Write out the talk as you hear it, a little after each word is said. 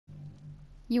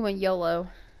You and YOLO.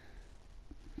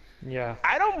 Yeah.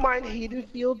 I don't mind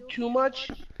Haydenfield too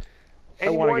much I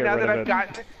want anymore to get now rid that of I've it.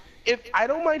 gotten. If I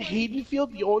don't mind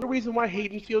Haydenfield, the only reason why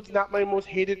Haydenfield's not my most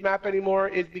hated map anymore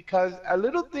is because a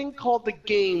little thing called the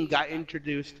game got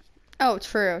introduced. Oh,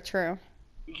 true, true.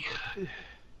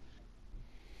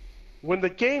 When the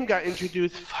game got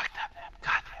introduced, fuck that map.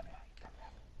 God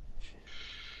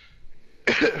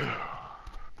damn it.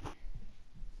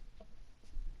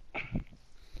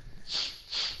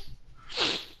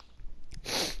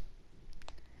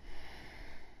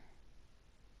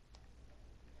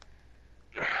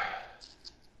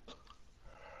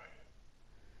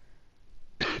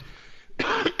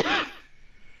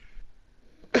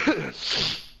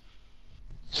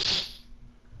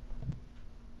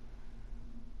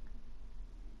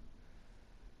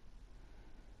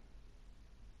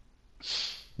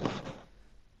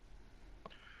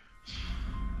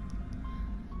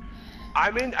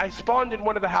 I spawned in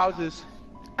one of the houses.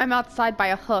 I'm outside by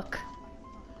a hook.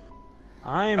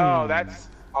 Oh, that's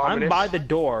ominous. I'm by the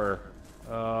door.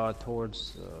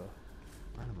 Towards.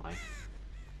 Where am I?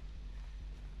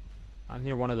 I'm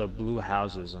near one of the blue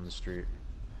houses on the street.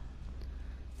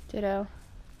 Ditto.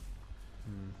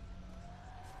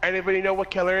 Anybody know what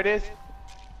killer it is?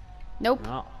 Nope.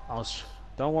 No,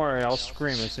 don't worry, I'll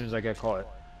scream as soon as I get caught.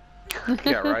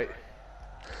 Yeah, right.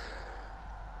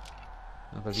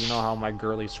 Because you know how my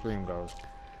girly scream goes.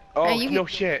 Oh, Hey, no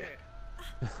shit.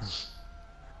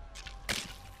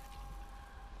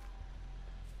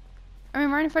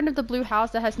 I'm right in front of the blue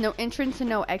house that has no entrance and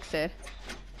no exit.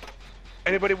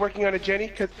 Anybody working on a Jenny?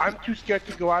 Because I'm too scared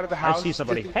to go out of the house. I see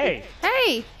somebody. Hey!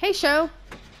 Hey! Hey, Show!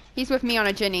 He's with me on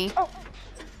a Jenny. Oh.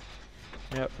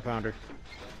 Yep, I found her.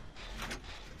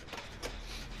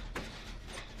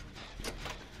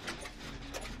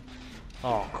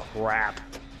 Oh, crap.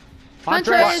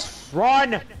 Huntress!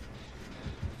 Run!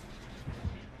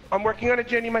 I'm working on a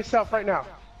Jenny myself right now.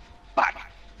 Fuck!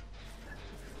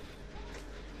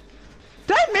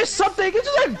 Did I miss something? It's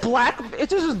just like black.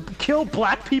 It's just kill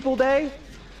black people day.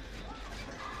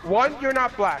 One, you're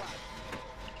not black.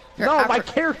 You're No, my Afri-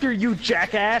 character, you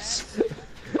jackass.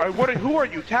 Who are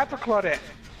you? Tap or Claudette?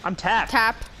 I'm tapped.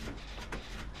 Tap.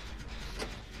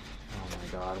 Oh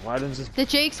my god, why doesn't this... The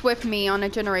Jake's with me on a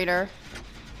generator.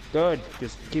 Good,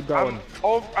 just keep going.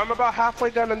 I'm about halfway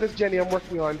done on this Jenny I'm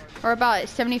working on. Or about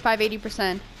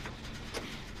 75-80%.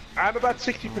 I'm about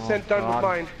 60% done God. with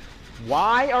mine.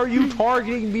 Why are you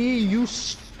targeting me, you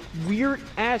weird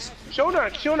ass...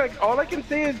 Shona, all I can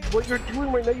say is what you're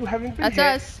doing right now, you haven't been That's hit,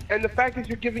 us. and the fact that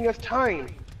you're giving us time.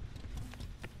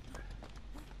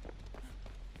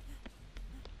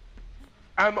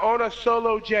 I'm on a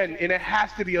solo gen, and it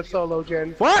has to be a solo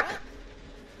gen. Fuck!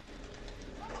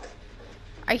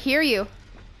 I hear you.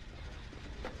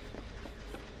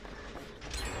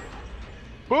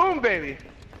 Boom, baby.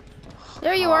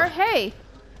 There you are. Hey.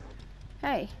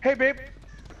 Hey. Hey, babe.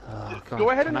 Oh, God. Go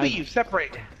ahead and Can I- leave.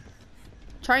 Separate.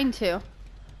 Trying to.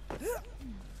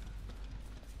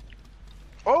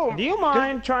 Oh. Do you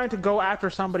mind trying to go after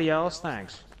somebody else?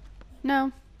 Thanks.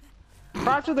 No.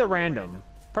 Probably the random.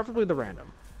 Preferably the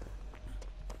random.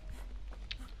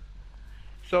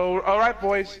 So, all right,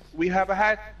 boys. We have a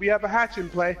hatch in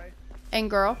play, And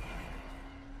girl.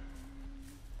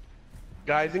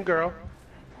 guys and girl.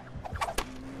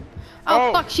 Oh,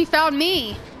 Oh. fuck, she found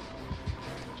me.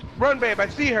 Run, babe. I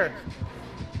see her.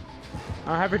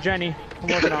 I'll have her, Jenny. I'm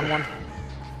working on one.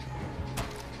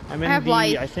 I'm in have the...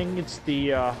 light. I think it's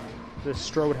the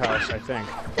Strode house, I think.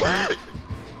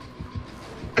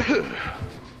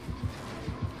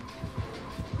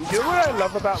 You know what I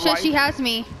love about Shit, life? she has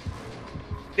me.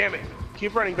 Damn it.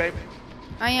 Keep running, babe.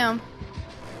 I am.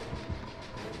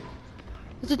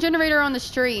 There's a generator on the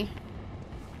street.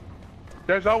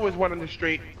 There's always one on the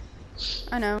street.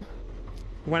 I know.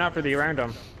 Went after the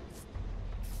random.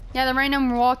 Yeah, the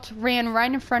random ran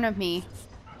right in front of me.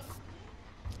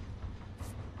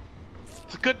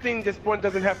 It's a good thing this one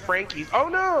doesn't have Frankie's. Oh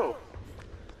no!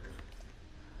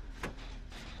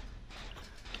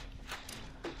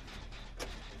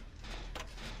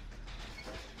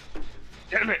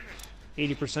 Damn it!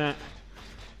 80%.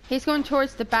 He's going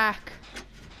towards the back.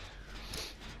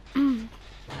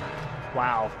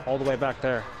 Wow, all the way back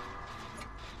there.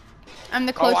 I'm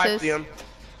the Oh, I closest. see him.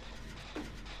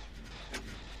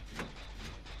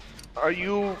 Are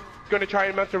you gonna try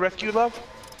and mount the rescue, love?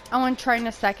 I want to try in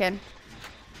a second.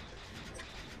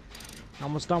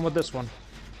 Almost done with this one.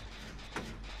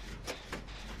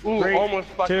 Ooh, 3, almost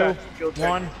fucked 2, that skill check.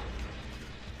 1.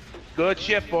 Good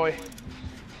shit, boy.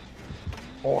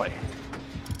 Boy.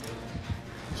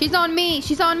 She's on me.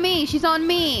 She's on me. She's on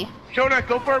me. Shona,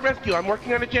 go for a rescue. I'm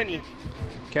working on a Jenny.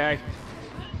 Okay.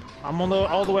 I'm on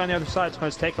all the way on the other side. It's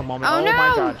gonna take a moment. Oh, Oh no!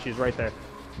 my god, she's right there.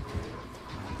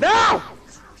 No!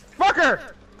 Fuck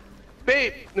her!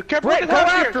 Babe, careful Wait, with go the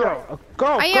house after here. her! Go,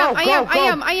 I am.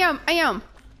 go! I am.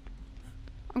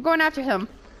 I'm going after him.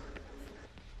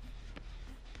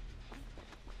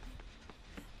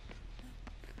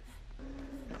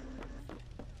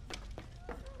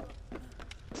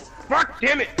 Fuck,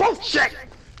 damn it! Bullshit!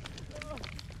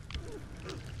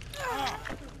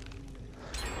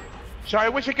 Sorry, I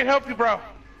wish I could help you, bro.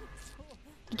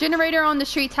 Generator on the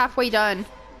street's halfway done.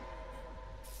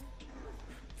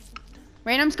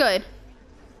 Random's good.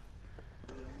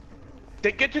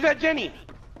 Then get to that Jenny.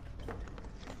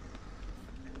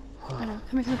 I know.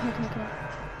 Come here.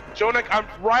 Jonak, I'm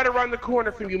right around the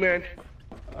corner from you, man.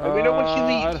 Let me know when she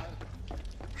leaves.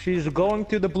 She's going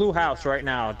to the blue house right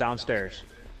now, downstairs.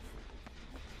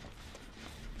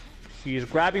 She's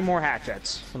grabbing more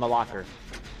hatchets from the locker.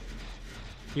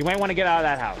 You might want to get out of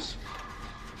that house.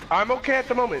 I'm okay at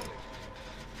the moment.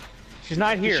 She's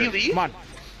not here. Did she leave? Come on.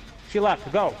 She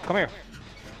left. Go. Come here.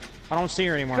 I don't see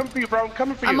her anymore. Coming for you, bro. I'm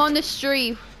coming for you. I'm on the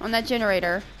street on that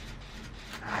generator.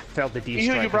 I failed the D Let me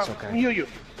heal you, strike. bro. That's Let okay. me heal you.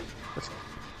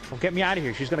 Well, get me out of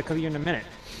here. She's gonna come here in a minute.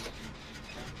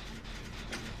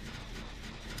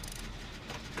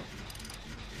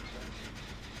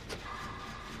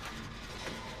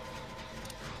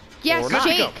 Yes, Or not.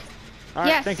 Jake. All right.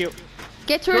 Yes. Thank you.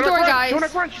 Get to her door, guys.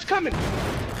 Jonak, run. She's coming. Or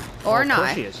Of course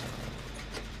not. she is.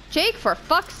 Jake, for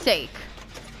fuck's sake.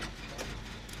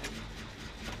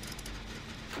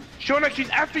 Jonak, she's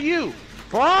after you.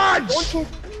 Fudge! Don't you-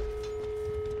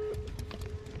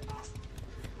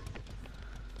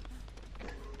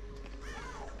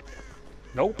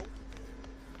 Nope.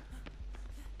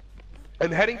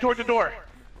 I'm heading toward the door.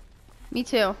 Me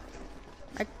too.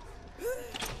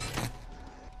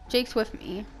 Jake's with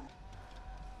me.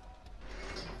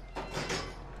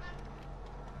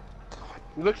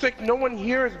 It looks like no one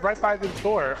here is right by this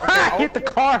door. Okay, Ah, I'll- hit the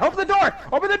car! Open the door!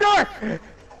 Open the door!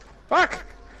 Fuck!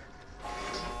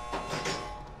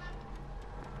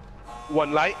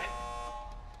 One light.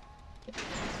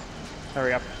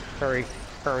 Hurry up. Hurry.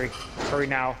 Hurry. Hurry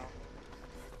now.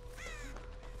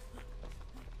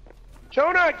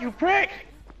 Jonak, you prick!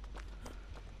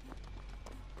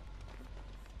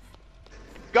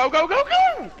 Go, go, go,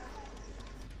 go!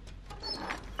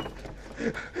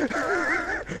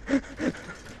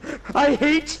 I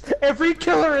hate every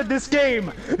killer in this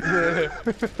game!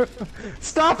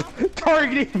 Stop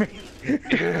targeting me!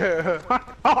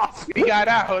 Off! He got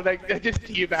out, like, I just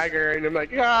teabag her, and I'm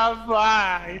like, oh,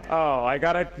 bye. Oh, I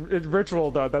got a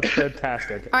ritual done. That's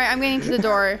fantastic. Alright, I'm getting to the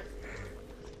door.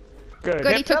 Good. Good.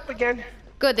 He Hipped took- up again.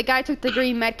 Good, the guy took the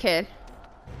green med kit.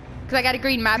 Cause I got a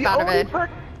green map out of it.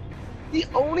 The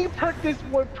only perk this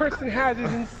one person has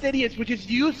is Insidious, which is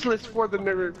useless for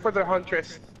the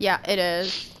Huntress. Yeah, it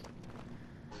is.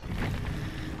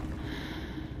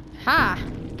 Ha!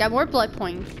 Got more blood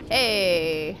points.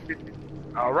 Hey!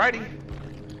 Alrighty.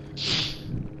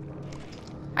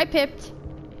 I pipped.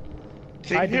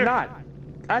 Same I here. did not.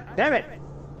 God damn it!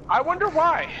 I wonder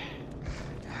why.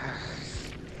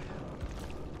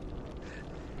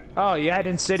 Oh, you had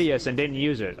Insidious and didn't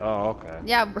use it. Oh, okay.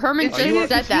 Yeah, Herman just Insidious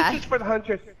said is that. useless for the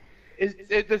Huntress.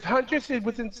 The Huntress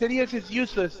with Insidious is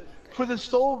useless for the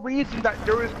sole reason that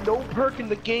there is no perk in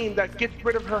the game that gets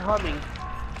rid of her humming.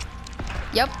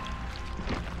 Yep.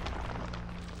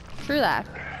 True that.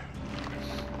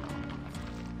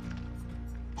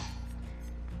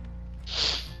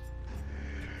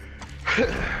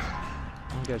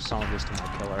 I'll give some of this to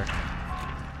my killer.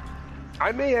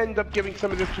 I may end up giving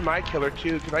some of this to my killer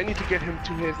too, because I need to get him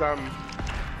to his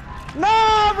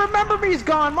No! Remember me's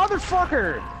gone,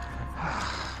 motherfucker!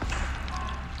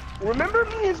 Remember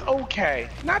Me is okay.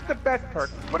 Not the best perk,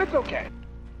 but it's okay.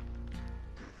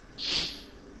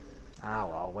 Ah,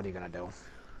 well, what are you gonna do?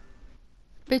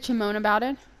 Bitch and moan about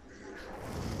it.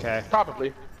 Okay.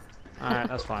 Probably. Alright,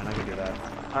 that's fine. I can do that.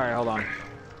 Alright, hold on.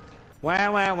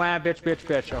 Wah, wah, wah, bitch, bitch,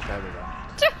 bitch. Okay, there we go.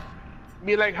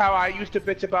 Me like how I used to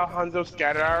bitch about Hanzo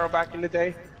Scatter Arrow back in the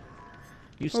day.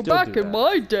 You still Back do in that.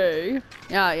 my day.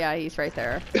 Yeah, he's right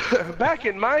there. Back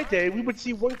in my day, we would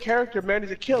see one character manage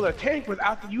to kill a tank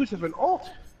without the use of an ult.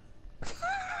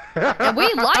 And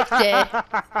we liked it.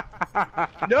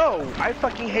 No, I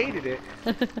fucking hated it.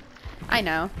 I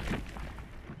know.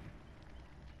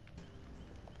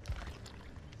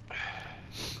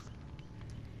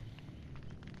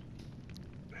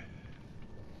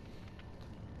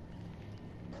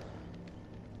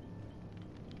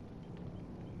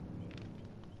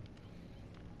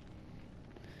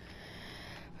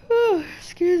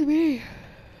 Excuse me.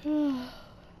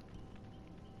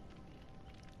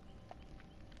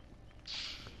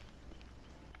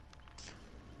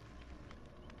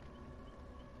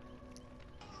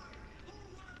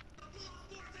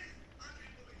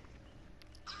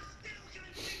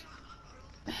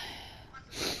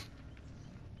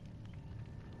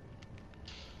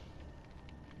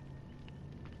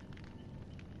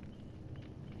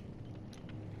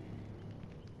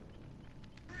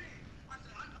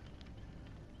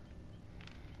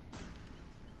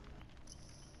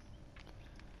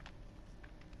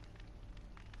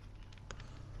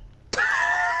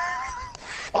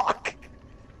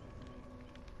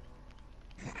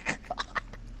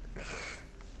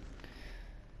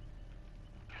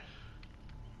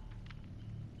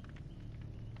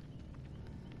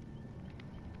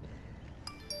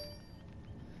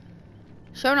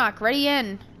 Shonak, ready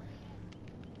in.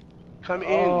 Come in.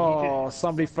 Oh,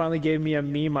 somebody finally gave me a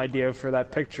meme idea for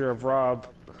that picture of Rob.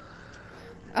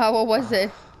 What was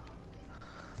it?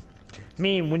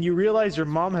 Meme, when you realize your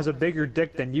mom has a bigger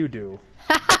dick than you do.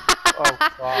 Oh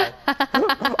god.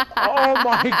 Oh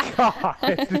my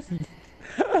god.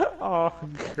 Oh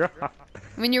god.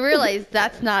 When you realize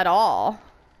that's not all.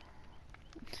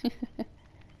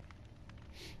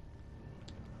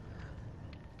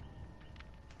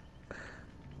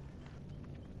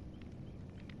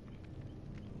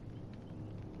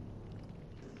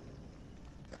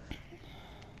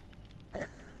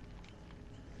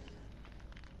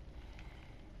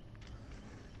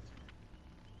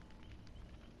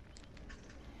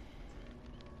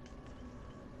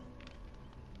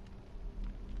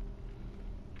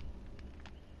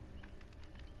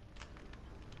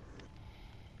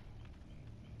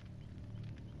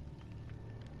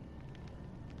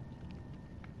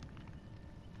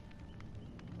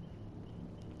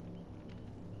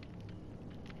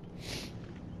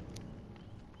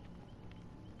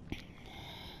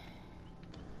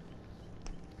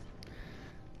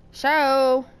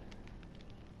 So,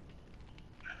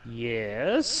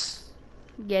 Yes.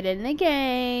 get in the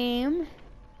game.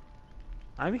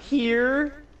 I'm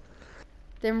here.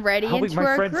 Then ready Helping into my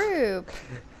our friends. group.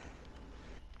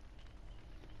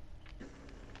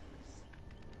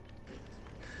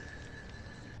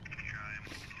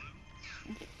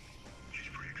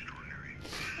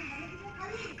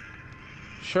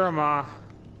 Sure, Ma.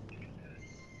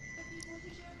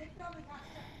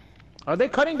 Are they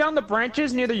cutting down the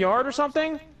branches near the yard or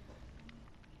something?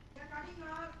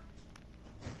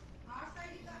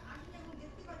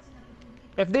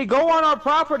 If they go on our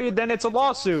property, then it's a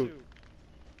lawsuit.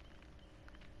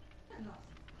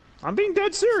 I'm being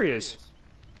dead serious.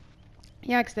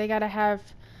 Yeah, 'cause they gotta have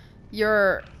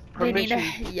your Permission. They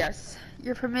need yes,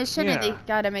 your permission, and they Yeah.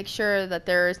 gotta make sure that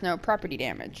there is no property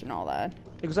damage and all that.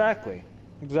 Exactly.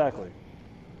 Exactly.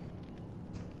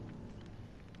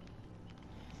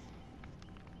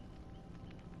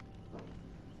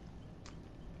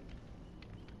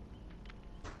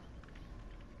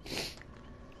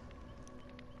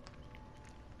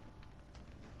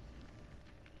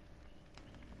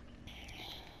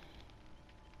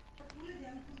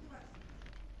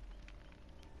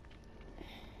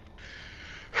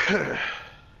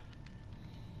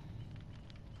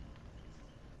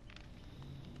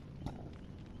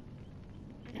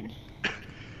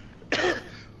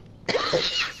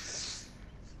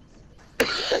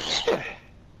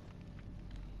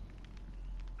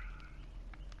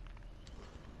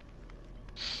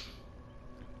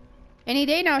 Any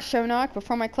day now, Shonak,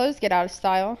 before my clothes get out of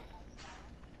style.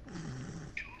 You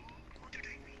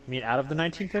mean out of the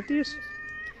 1950s?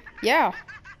 Yeah.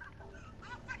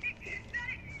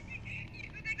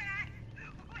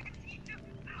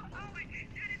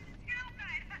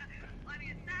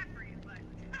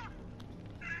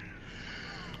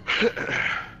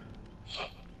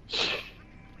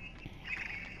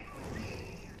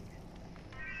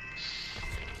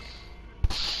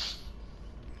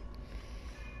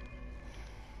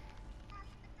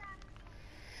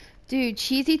 Dude,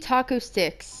 cheesy taco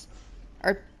sticks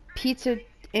are pizza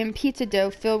and pizza dough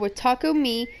filled with taco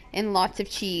meat and lots of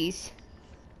cheese.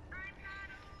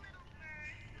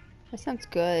 That sounds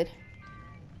good.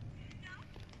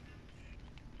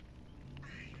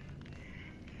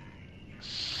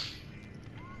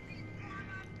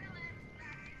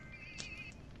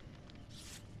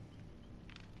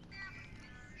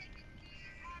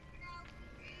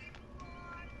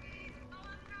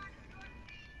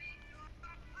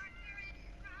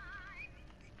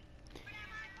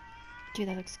 Dude,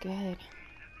 that looks good.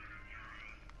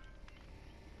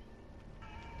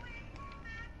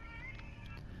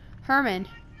 Herman,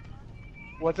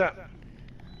 What's up?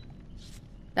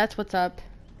 that's what's up.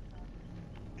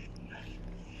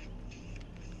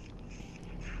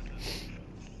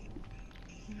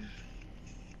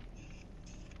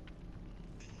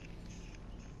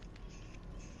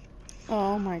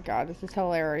 Oh my god, this is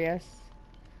hilarious.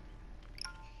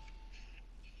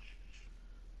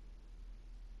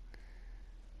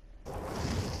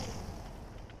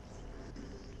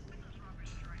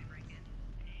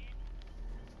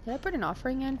 Did I put an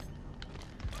offering in?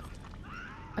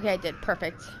 Okay, I did.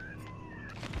 Perfect.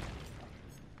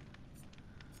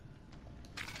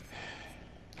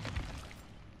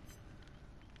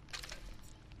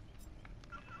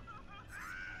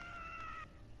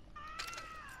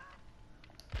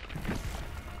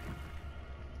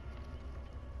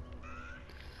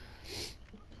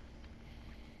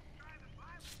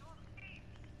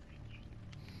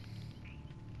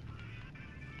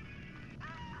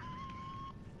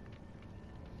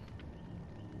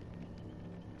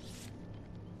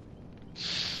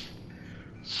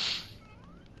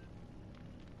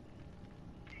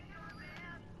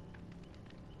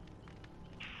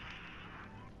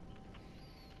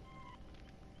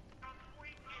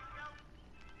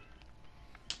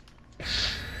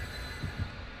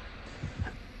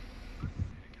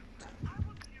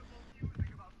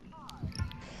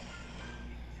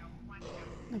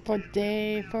 For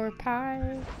day for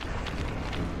pie.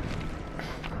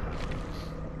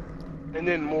 And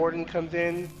then Morden comes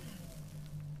in.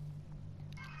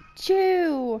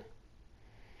 Chew.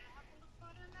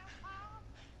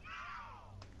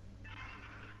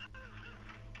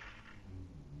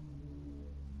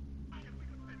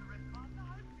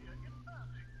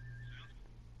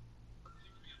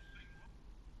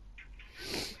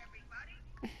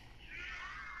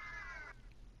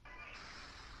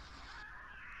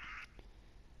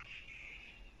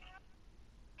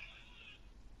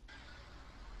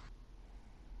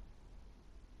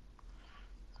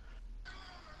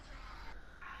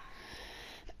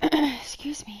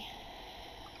 Excuse me.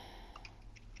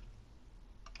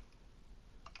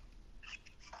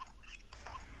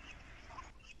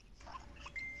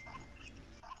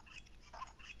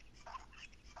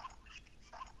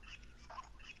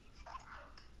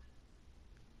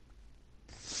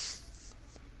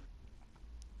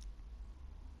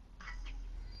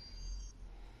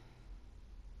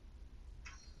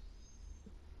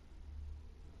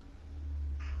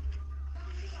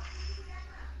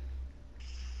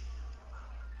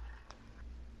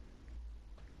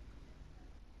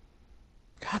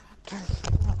 God damn, I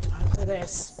don't have time for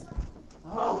this.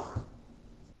 Oh.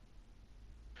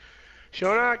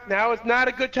 Shonak, now is not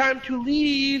a good time to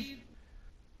leave.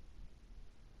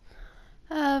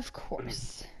 Of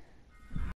course.